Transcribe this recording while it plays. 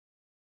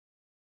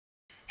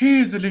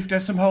Here's a lift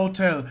at some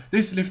hotel.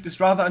 This lift is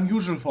rather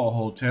unusual for a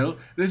hotel.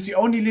 This is the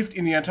only lift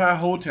in the entire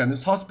hotel and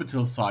is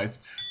hospital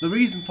sized. The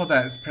reason for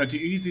that is pretty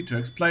easy to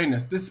explain,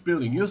 as this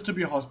building used to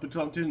be a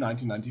hospital until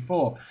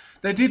 1994.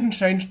 They didn't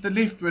change the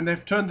lift when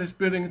they've turned this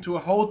building into a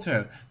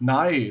hotel.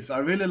 Nice, I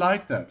really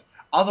like that.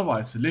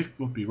 Otherwise the lift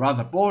would be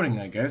rather boring,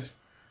 I guess.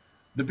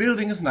 The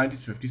building is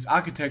 1950s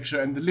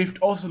architecture and the lift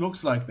also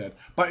looks like that,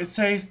 but it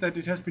says that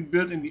it has been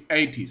built in the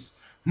 80s.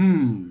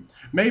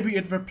 Maybe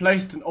it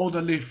replaced an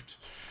older lift.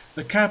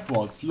 The cap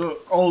walls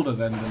look older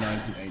than the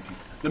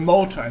 1980s. The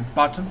motor and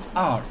buttons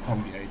are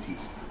from the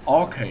 80s.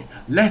 Okay,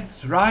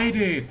 let's ride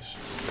it!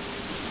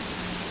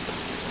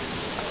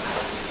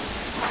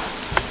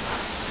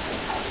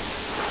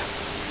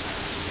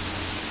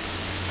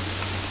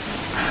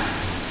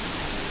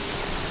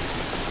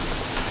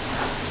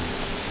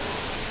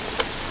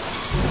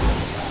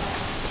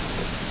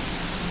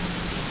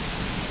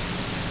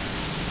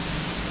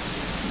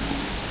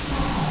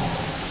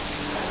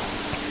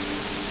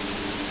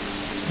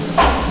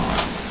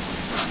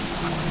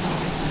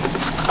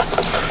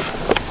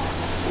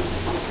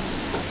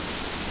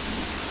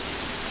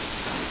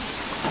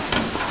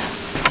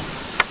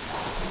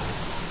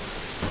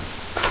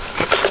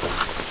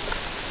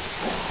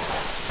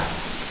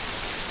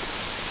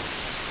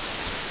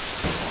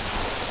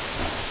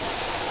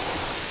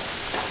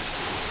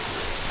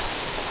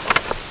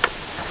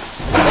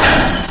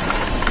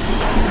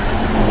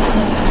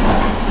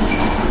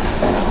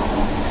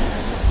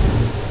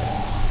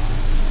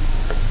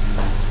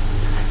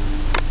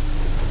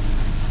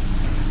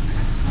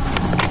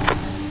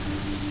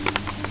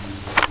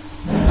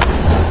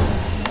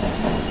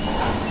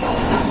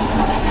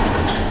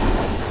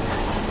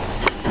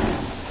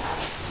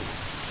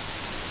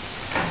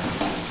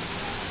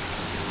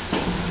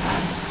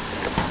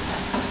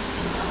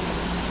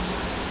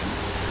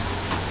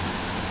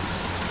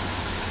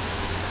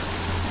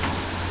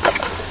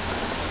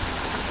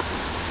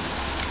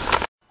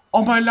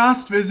 On my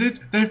last visit,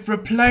 they've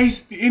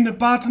replaced the inner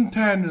button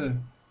panel.